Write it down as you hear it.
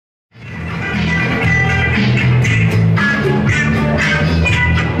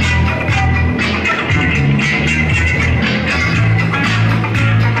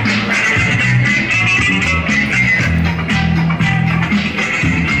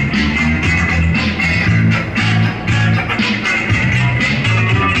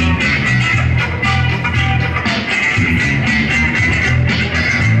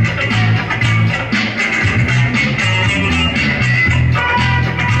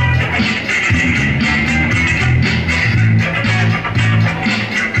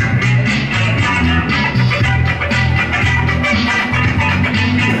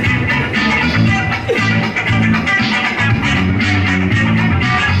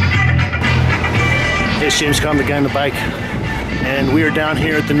it's James Kalm, the guy on the bike, and we are down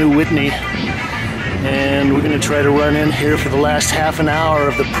here at the new Whitney, and we're going to try to run in here for the last half an hour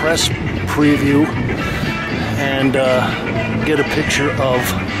of the press preview and get a picture of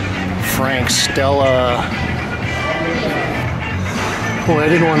Frank Stella. Boy, I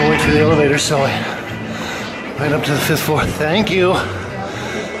didn't want to wait for the elevator, so I went up to the 5th floor. Thank you.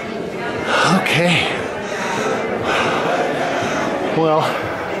 Okay. Well,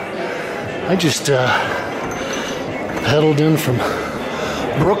 I just pedaled in from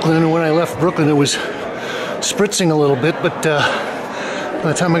Brooklyn, and when I left Brooklyn it was spritzing a little bit, but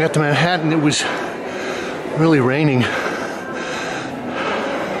by the time I got to Manhattan it was really raining.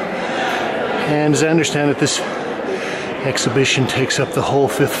 And as I understand it, this exhibition takes up the whole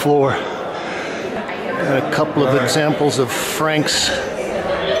 5th floor. Got a couple of examples of Frank's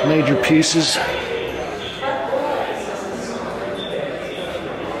major pieces.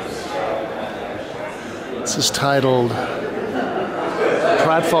 This is titled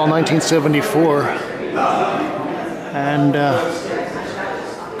Pratfall 1974, and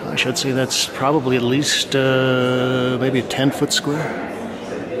gosh, I'd say that's probably at least maybe a 10-foot square.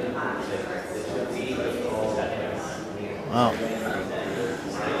 Wow,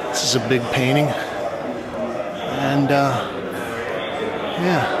 this is a big painting, and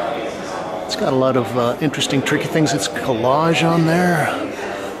yeah, it's got a lot of interesting, tricky things. It's collage on there.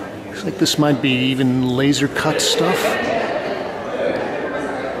 Looks like this might be even laser cut stuff.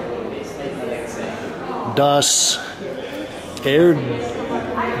 Das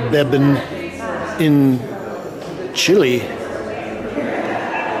Erdbeben in Chile.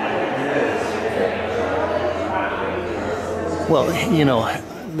 Well, you know,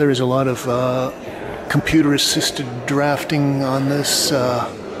 there is a lot of computer-assisted drafting on this,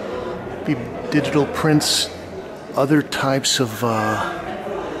 digital prints, other types of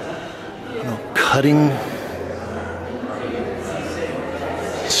cutting,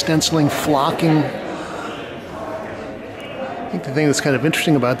 stenciling, flocking. I think the thing that's kind of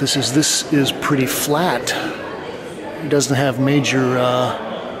interesting about this is pretty flat. It doesn't have major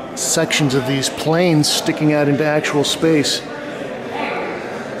sections of these planes sticking out into actual space.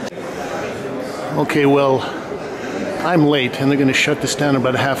 Okay, well, I'm late and they're going to shut this down in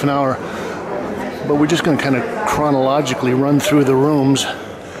about a half an hour, but we're just going to kind of chronologically run through the rooms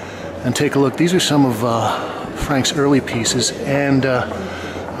and take a look. These are some of Frank's early pieces, and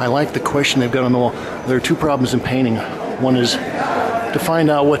I like the question they've got on the wall. There are two problems in painting. One is to find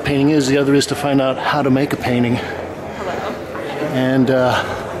out what painting is, the other is to find out how to make a painting. And,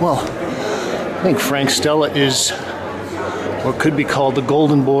 well, I think Frank Stella is, or could be called, the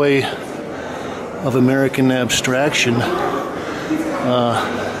golden boy of American abstraction.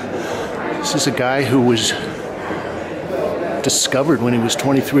 This is a guy who was discovered when he was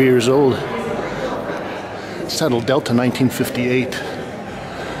 23 years old. It's titled Delta 1958.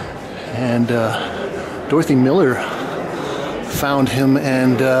 And Dorothy Miller found him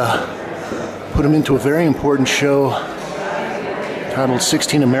and put him into a very important show titled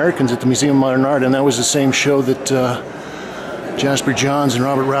 16 Americans at the Museum of Modern Art, and that was the same show that Jasper Johns and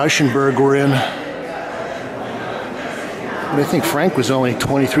Robert Rauschenberg were in. But I think Frank was only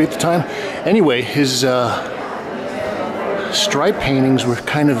 23 at the time. Anyway, his stripe paintings were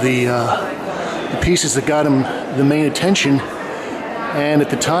kind of the pieces that got him the main attention, and at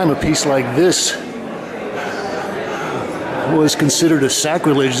the time a piece like this was considered a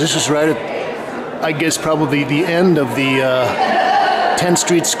sacrilege. This is right at, I guess, probably the end of the 10th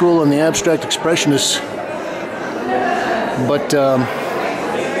Street School and the Abstract Expressionists. But I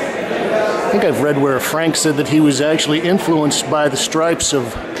think I've read where Frank said that he was actually influenced by the stripes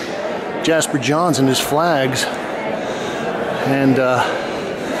of Jasper Johns and his flags. And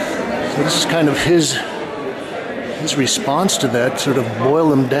so this is kind of his response to that, sort of boil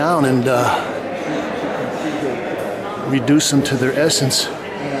them down and reduce them to their essence. I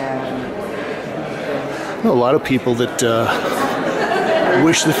know a lot of people that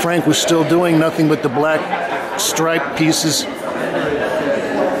wish that Frank was still doing nothing but the black stripe pieces.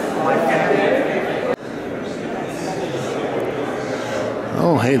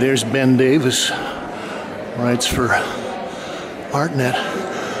 Oh, hey, there's Ben Davis, writes for ArtNet.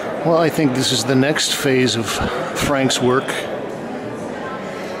 Well, I think this is the next phase of Frank's work.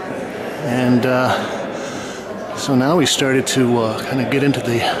 And so now we started to kind of get into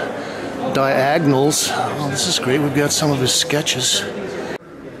the diagonals. Oh, this is great. We've got some of his sketches.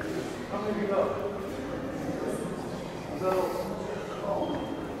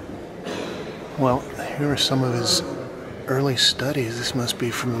 Well, here are some of his early studies. This must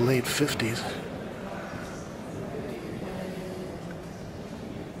be from the late 50s.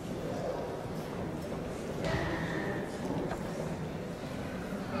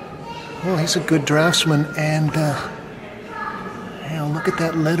 Well, he's a good draftsman, and you know, look at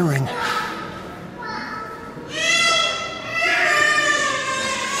that lettering.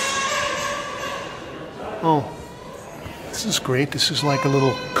 Oh, this is great. This is like a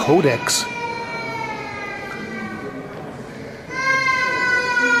little codex.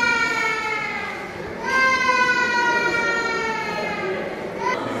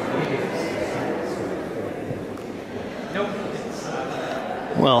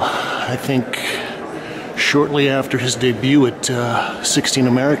 Well, I think shortly after his debut at 16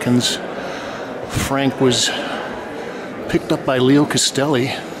 Americans, Frank was picked up by Leo Castelli,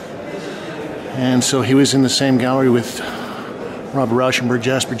 and so he was in the same gallery with Robert Rauschenberg,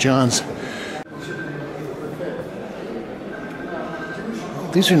 Jasper Johns.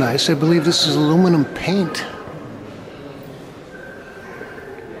 Oh, these are nice. I believe this is aluminum paint.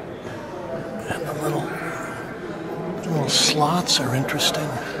 And the little slots are interesting.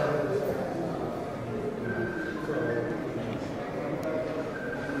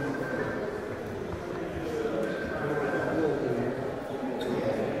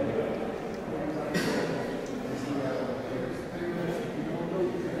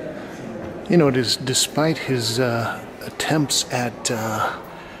 You know, it is despite his attempts at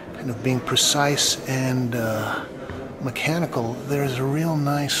kind of being precise and mechanical, there's a real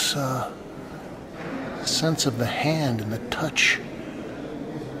nice sense of the hand and the touch.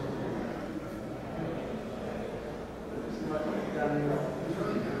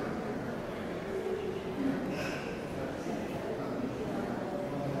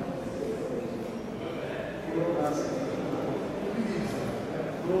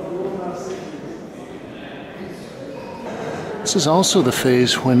 This is also the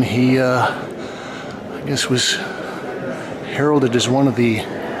phase when he, I guess, was heralded as one of the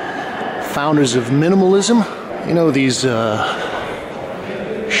founders of minimalism. You know, these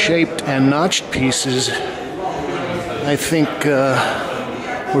shaped and notched pieces, I think,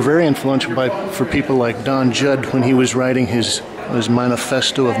 were very influential for people like Don Judd when he was writing his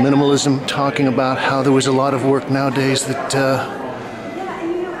manifesto of minimalism, talking about how there was a lot of work nowadays that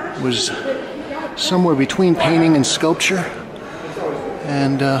was somewhere between painting and sculpture.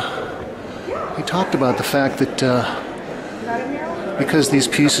 And he talked about the fact that because these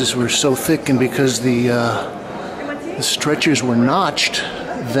pieces were so thick and because the stretchers were notched,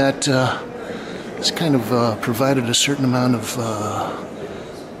 that this kind of provided a certain amount of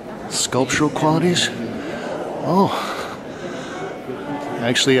sculptural qualities. Oh,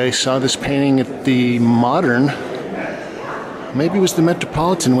 actually I saw this painting at the Modern, maybe it was the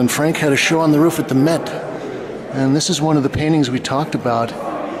Metropolitan, when Frank had a show on the roof at the Met. And this is one of the paintings we talked about,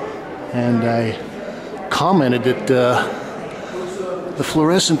 and I commented that the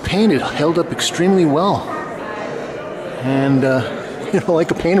fluorescent paint had held up extremely well. And, you know, like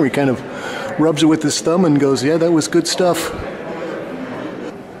a painter, he kind of rubs it with his thumb and goes, yeah, that was good stuff.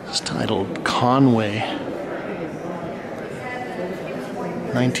 It's titled Conway,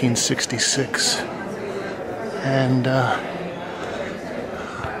 1966. And,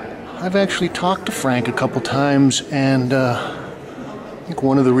 I've actually talked to Frank a couple times, and I think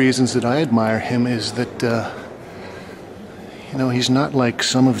one of the reasons that I admire him is that, you know, he's not like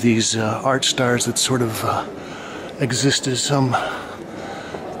some of these art stars that sort of exist as some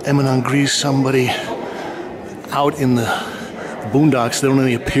eminent grise, somebody out in the boondocks that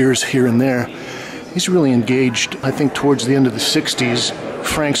only appears here and there. He's really engaged. I think towards the end of the 60s,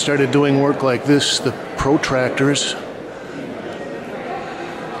 Frank started doing work like this, the protractors.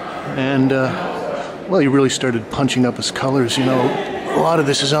 And, well, he really started punching up his colors. You know, a lot of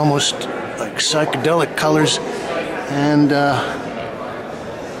this is almost like psychedelic colors. And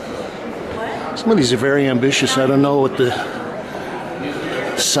some of these are very ambitious. I don't know what the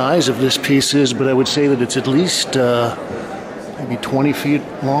size of this piece is, but I would say that it's at least maybe 20 feet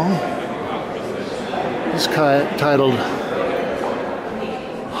long. It's titled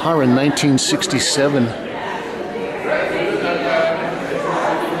Haran, 1967.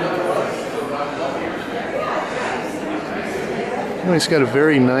 You know, it's got a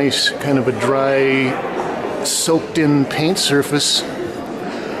very nice kind of a dry, soaked-in paint surface,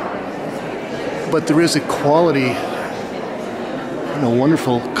 but there is a quality, you know,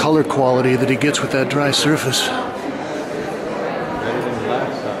 wonderful color quality that he gets with that dry surface.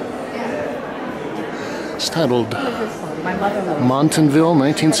 It's titled Montanville,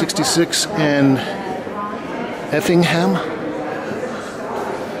 1966, and Effingham.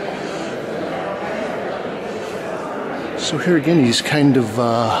 So here again, he's kind of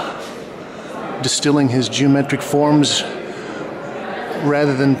distilling his geometric forms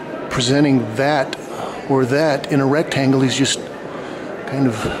rather than presenting that or that in a rectangle. He's just kind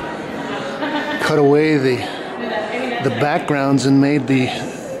of cut away the backgrounds and made the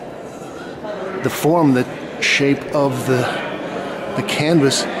form, the shape of the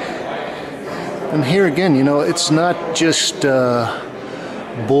canvas. And here again, you know, it's not just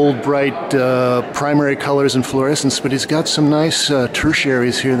bold, bright primary colors and fluorescence, but he's got some nice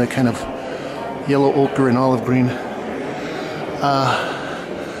tertiaries here, that kind of yellow ochre and olive green.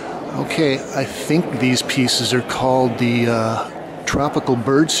 Okay, I think these pieces are called the Tropical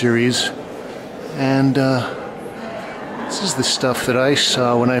Bird series, and this is the stuff that I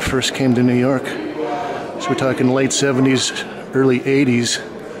saw when I first came to New York. So we're talking late 70s, early 80s,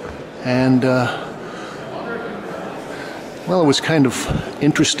 and well, it was kind of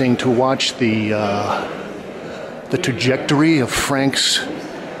interesting to watch the trajectory of Frank's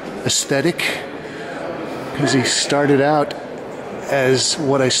aesthetic, because he started out as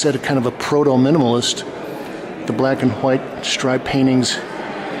what I said, a kind of a proto-minimalist, the black and white stripe paintings,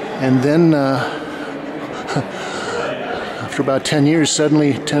 and then after about 10 years,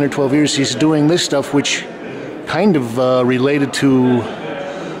 suddenly 10 or 12 years, he's doing this stuff which kind of related to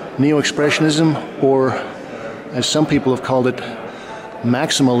neo-expressionism, or as some people have called it,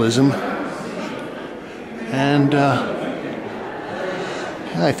 maximalism. And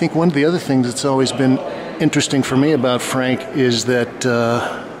I think one of the other things that's always been interesting for me about Frank is that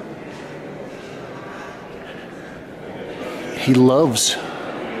he loves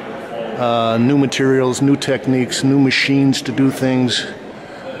new materials, new techniques, new machines to do things.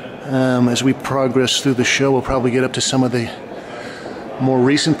 As we progress through the show, we'll probably get up to some of the more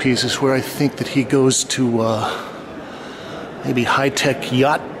recent pieces where I think that he goes to maybe high-tech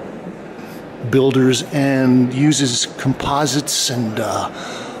yacht builders and uses composites and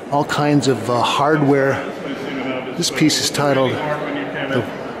all kinds of hardware. This piece is titled...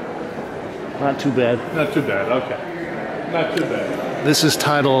 Not too bad. Not too bad, okay. Not too bad. This is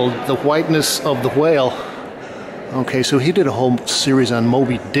titled The Whiteness of the Whale. Okay, so he did a whole series on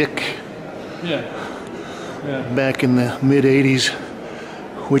Moby Dick. Yeah. Back in the mid-'80s,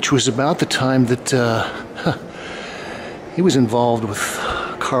 which was about the time that he was involved with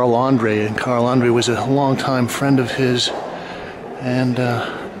Carl Andre, and Carl Andre was a longtime friend of his, and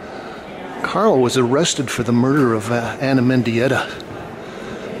Carl was arrested for the murder of Anna Mendieta,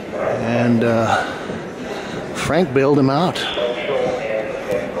 and Frank bailed him out.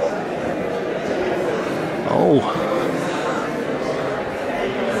 Oh.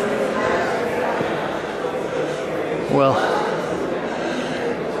 Well,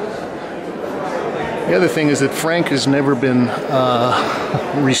 the other thing is that Frank has never been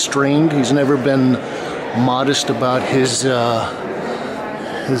restrained. He's never been modest about his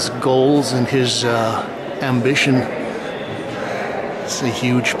goals and his ambition. It's a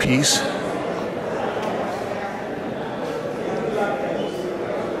huge piece.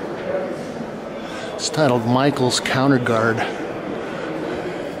 It's titled Michael's Counterguard.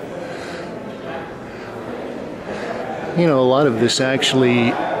 You know, a lot of this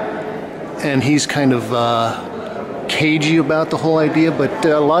actually, and he's kind of cagey about the whole idea, but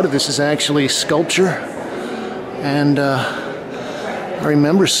a lot of this is actually sculpture. And I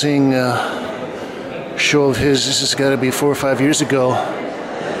remember seeing a show of his, this has got to be 4 or 5 years ago,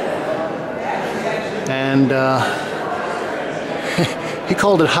 and he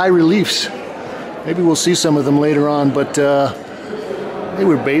called it high reliefs. Maybe we'll see some of them later on, but they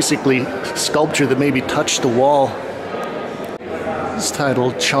were basically sculpture that maybe touched the wall. It's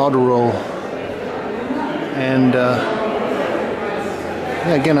titled Chaudhuro, and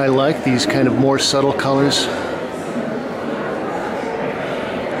yeah, again, I like these kind of more subtle colors.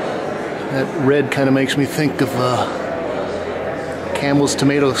 That red kind of makes me think of Campbell's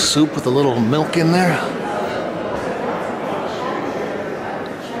tomato soup with a little milk in there.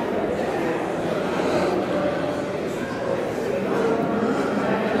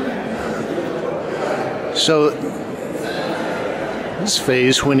 So this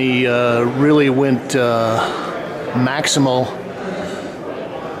phase, when he really went maximal,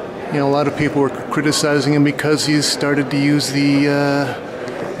 you know, a lot of people were criticizing him because he started to use the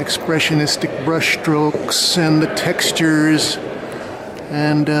expressionistic brush strokes and the textures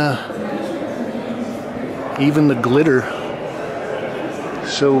and even the glitter.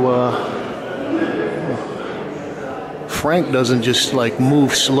 So Frank doesn't just like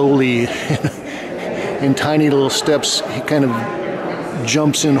move slowly in tiny little steps. He kind of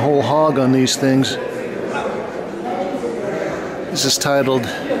jumps in whole hog on these things. This is titled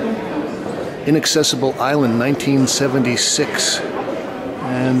Inaccessible Island, 1976.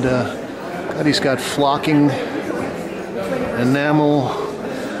 And God, he's got flocking enamel.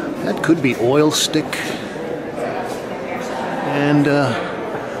 That could be oil stick. And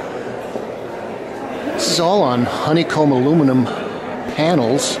This is all on honeycomb aluminum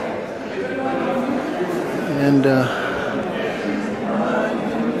panels, and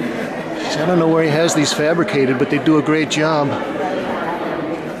I don't know where he has these fabricated, but they do a great job.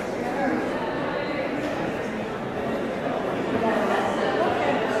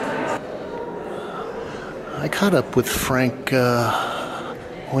 I caught up with Frank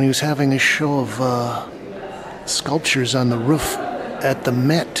when he was having a show of sculptures on the roof at the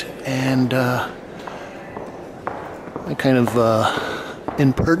Met, and I kind of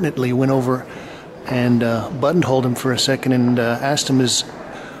impertinently went over and buttonholed him for a second and asked him his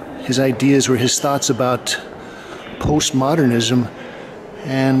ideas or his thoughts about postmodernism.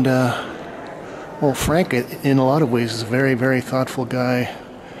 And well, Frank, in a lot of ways, is a very, very thoughtful guy.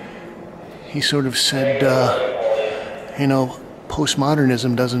 He sort of said, you know,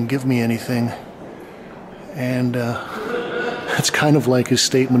 postmodernism doesn't give me anything. And it's kind of like his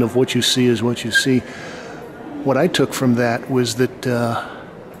statement of what you see is what you see. What I took from that was that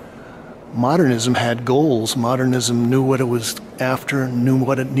modernism had goals. Modernism knew what it was after, knew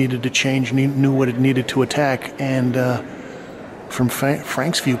what it needed to change, knew what it needed to attack. And from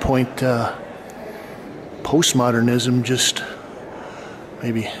Frank's viewpoint, postmodernism just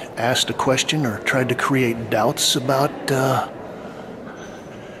maybe asked a question or tried to create doubts about the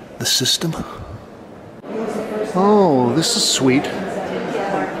system. Oh, this is sweet.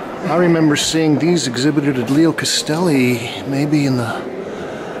 I remember seeing these exhibited at Leo Castelli maybe in the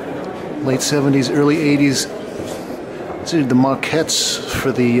late 70s, early 80s. These are the maquettes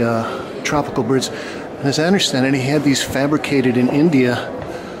for the tropical birds. And as I understand it, he had these fabricated in India.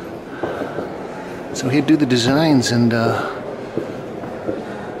 So he'd do the designs, and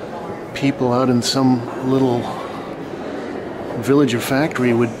people out in some little village or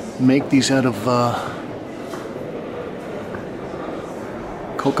factory would make these out of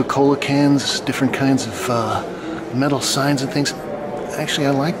Coca-Cola cans, different kinds of metal signs and things. Actually, I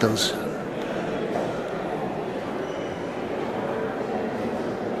like those.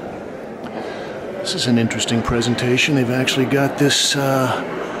 This is an interesting presentation. They've actually got this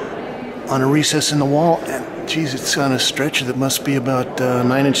on a recess in the wall, and geez, it's on a stretcher that must be about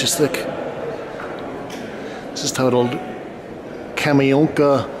 9 inches thick. This is titled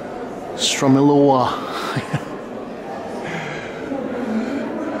Kamionka Stramilowa.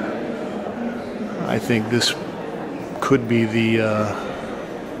 I think this could be the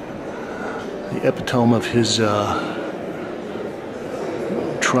epitome of his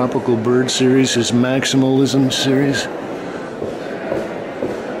tropical bird series, his maximalism series.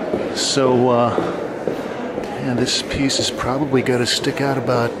 So, and this piece has probably got to stick out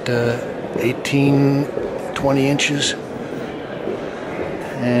about 18, 20 inches.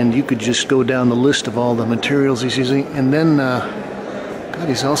 And you could just go down the list of all the materials he's using. And then, God,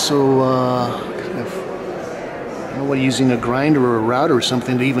 he's also using a grinder or a router or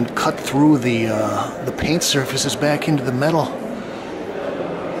something to even cut through the paint surfaces back into the metal.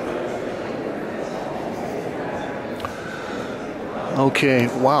 Okay,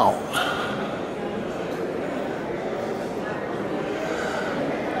 wow.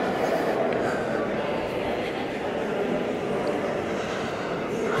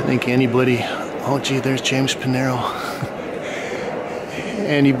 I think anybody, oh gee, there's James Pinero.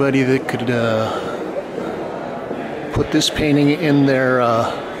 Anybody that could put this painting in their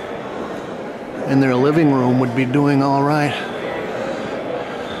living room would be doing all right.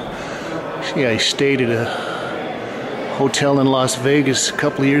 See, I stayed at a hotel in Las Vegas a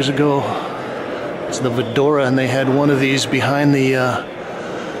couple of years ago. It's the Vedora, and they had one of these behind the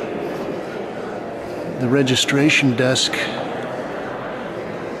registration desk.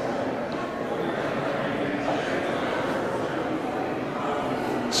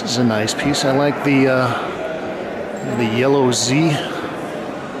 This is a nice piece. I like the yellow Z.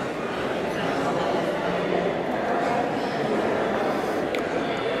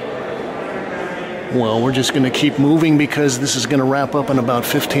 Well, we're just going to keep moving because this is going to wrap up in about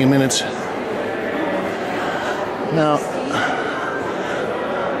 15 minutes. Now,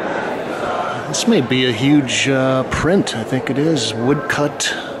 this may be a huge print. I think it is.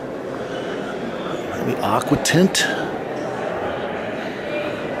 Woodcut. Maybe aqua tint.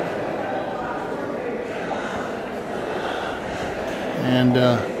 And,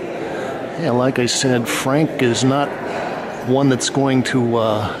 yeah, like I said, Frank is not one that's going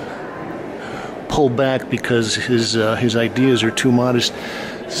to pull back because his ideas are too modest.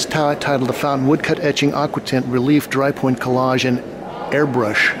 This is titled The Fountain: Woodcut, Etching, Aqua Tint, Relief, Dry Point Collage, and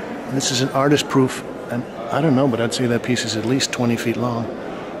Airbrush. And this is an artist proof, and I don't know, but I'd say that piece is at least 20 feet long.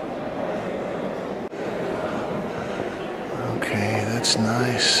 Okay, that's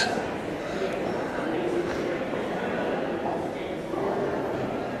nice.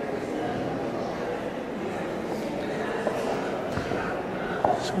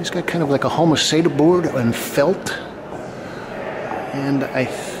 He's got kind of like a homicida board and felt. And I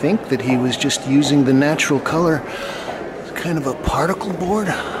think that he was just using the natural color, kind of a particle board.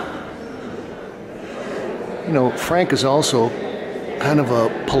 You know, Frank is also kind of a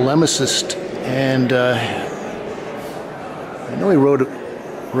polemicist, and I know he wrote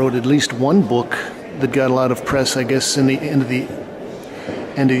at least one book that got a lot of press, I guess, in the end of the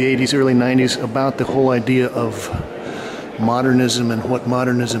 80s, early 90s, about the whole idea of modernism and what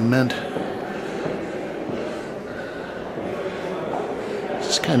modernism meant. This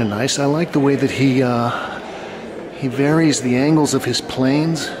is kind of nice. I like the way that he varies the angles of his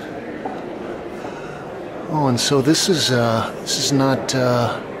planes. Oh, and so this is not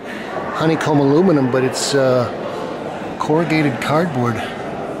honeycomb aluminum, but it's corrugated cardboard.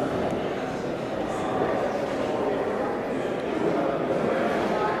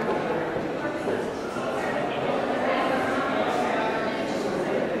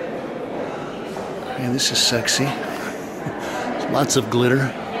 And this is sexy. There's lots of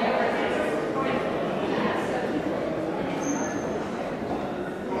glitter.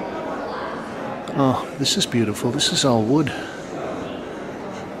 Oh, this is beautiful. This is all wood.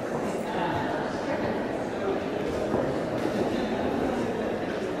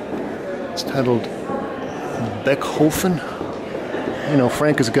 It's titled Beckhofen. You know,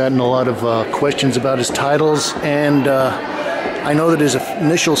 Frank has gotten a lot of questions about his titles, and I know that his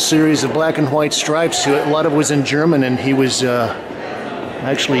initial series of black and white stripes, a lot of it was in German, and he was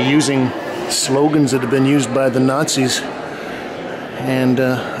actually using slogans that had been used by the Nazis. And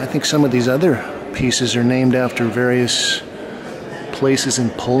I think some of these other pieces are named after various places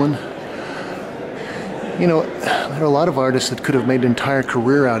in Poland. You know, there are a lot of artists that could have made an entire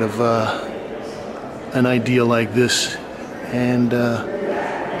career out of an idea like this. And,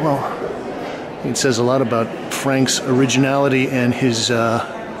 well, it says a lot about Frank's originality and his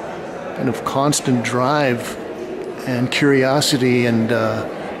kind of constant drive and curiosity and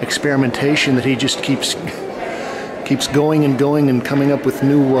experimentation, that he just keeps going and going and coming up with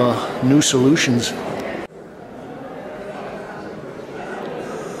new solutions.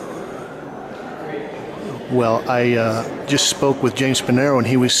 Well, I just spoke with James Pinero, and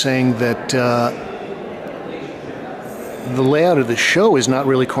he was saying that the layout of the show is not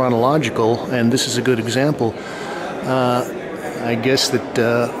really chronological, and this is a good example. I guess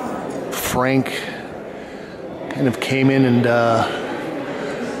that Frank kind of came in and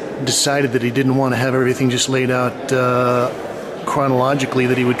decided that he didn't want to have everything just laid out chronologically,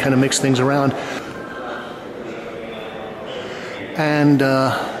 that he would kind of mix things around. And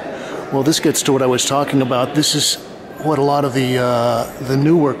well, this gets to what I was talking about. This is what a lot of the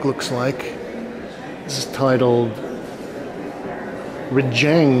new work looks like. This is titled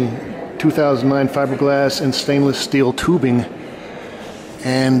Redhook 2009 fiberglass and stainless steel tubing.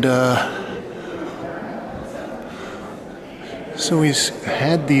 And so he's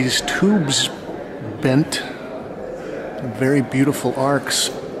had these tubes bent, very beautiful arcs,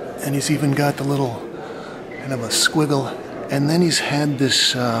 and he's even got the little kind of a squiggle. And then he's had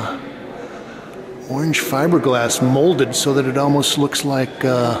this orange fiberglass molded so that it almost looks like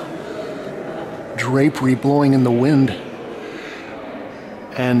drapery blowing in the wind.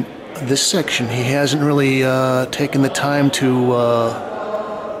 And this section, he hasn't really taken the time to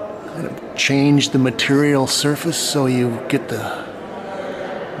kind of change the material surface, so you get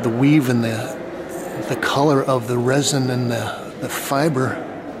the weave and the color of the resin and the fiber.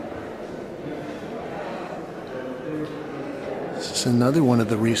 This is another one of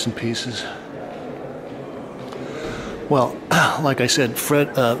the recent pieces. Well, like I said,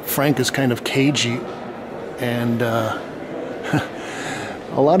 Frank is kind of cagey, and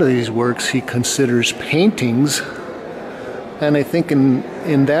a lot of these works he considers paintings, and I think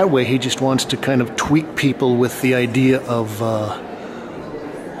in that way he just wants to kind of tweak people with the idea of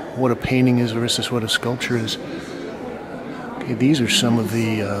what a painting is versus what a sculpture is. Okay, these are some of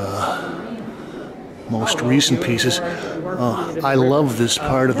the most recent pieces. I love this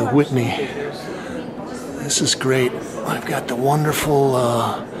part of the Whitney. This is great. I've got the wonderful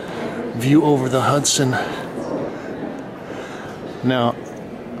view over the Hudson. Now,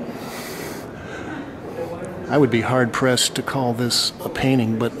 I would be hard-pressed to call this a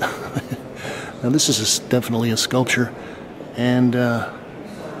painting, but now this is definitely a sculpture. And,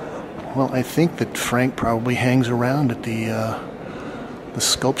 well, I think that Frank probably hangs around at the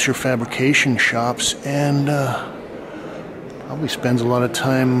sculpture fabrication shops, and probably spends a lot of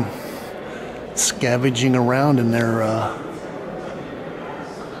time scavenging around in their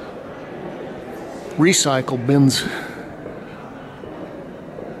recycle bins.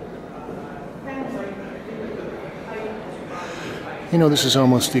 You know, this is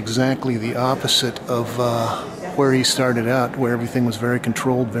almost exactly the opposite of where he started out, where everything was very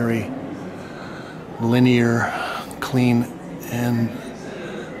controlled, very linear, clean, and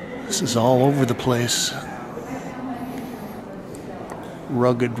this is all over the place.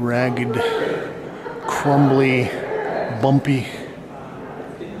 Rugged, ragged, crumbly, bumpy.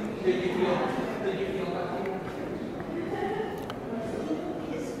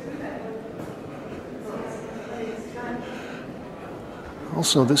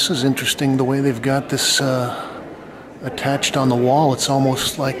 Also, this is interesting, the way they've got this attached on the wall. It's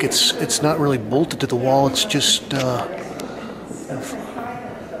almost like it's not really bolted to the wall, it's just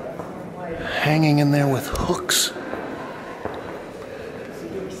hanging in there with hooks. So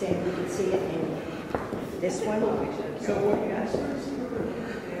you were saying we can see it in this one?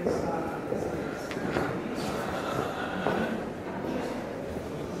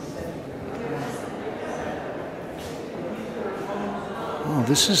 Oh,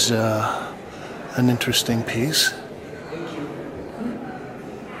 this is an interesting piece.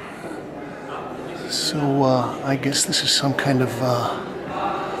 So I guess this is some kind of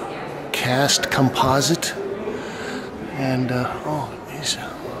cast composite, and oh, he's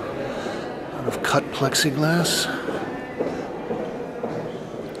out of cut plexiglass.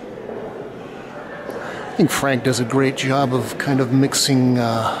 I think Frank does a great job of kind of mixing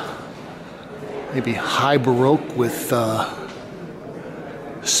maybe high Baroque with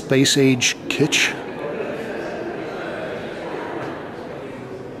space age kitsch.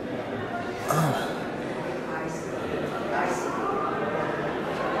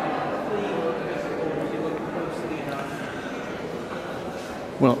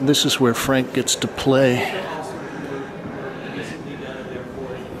 Well, this is where Frank gets to play.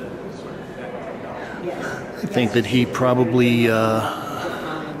 I think that he probably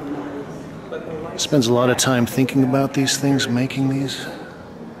spends a lot of time thinking about these things, making these.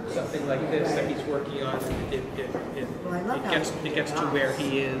 Something like this that he's working on, it gets to where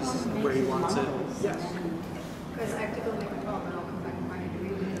he is, where he wants it. Yes. Guys, I have to go make a call, and I'll come back and find it. Do we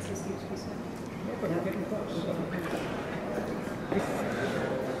need this piece?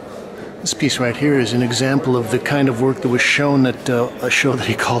 This piece right here is an example of the kind of work that was shown at a show that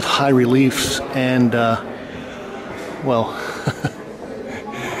he called High Reliefs, and well,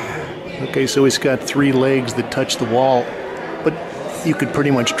 okay, so he's got three legs that touch the wall, but you could pretty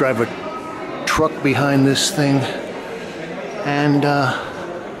much drive a truck behind this thing, and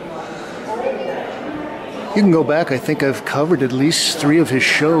you can go back. I think I've covered at least 3 of his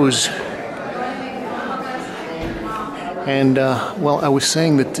shows, and well, I was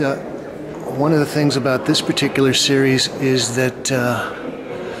saying that one of the things about this particular series is that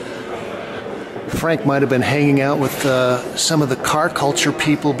Frank might have been hanging out with some of the car culture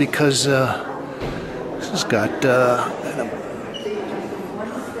people, because this has got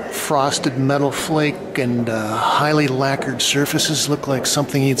frosted metal flake and highly lacquered surfaces. Look like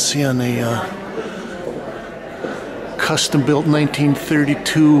something you'd see on a custom-built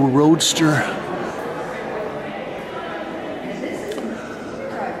 1932 Roadster.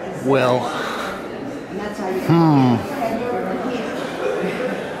 Well,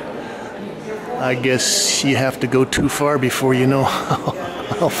 I guess you have to go too far before you know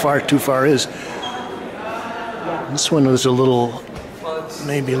how far too far is. This one was a little,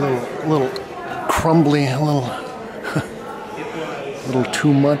 maybe a little crumbly, a little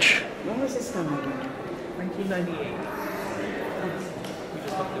too much. When was this done again?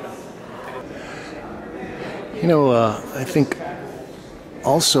 1998. You know, I think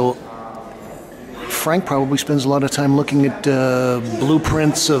also Frank probably spends a lot of time looking at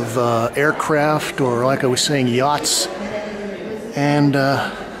blueprints of aircraft, or like I was saying, yachts. And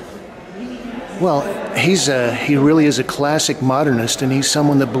well, he really is a classic modernist, and he's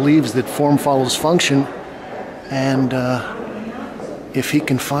someone that believes that form follows function. And if he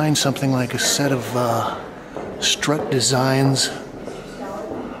can find something like a set of strut designs,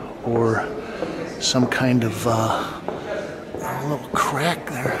 or some kind of a little crack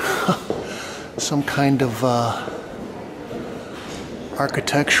there, some kind of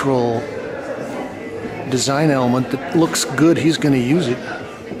architectural design element that looks good, he's going to use it.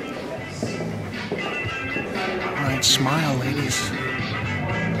 All right, smile, ladies.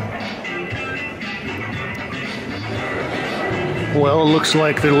 Well, it looks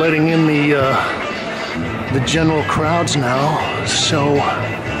like they're letting in the general crowds now. So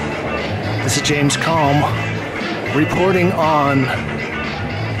this is James Kalm reporting on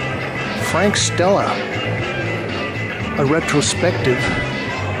Frank Stella, a retrospective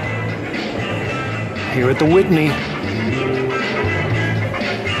here at the Whitney.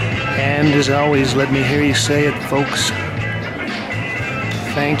 And as always, let me hear you say it, folks.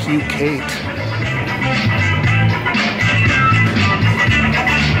 Thank you, Kate.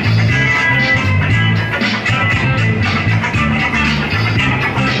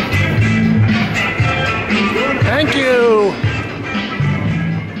 Thank you.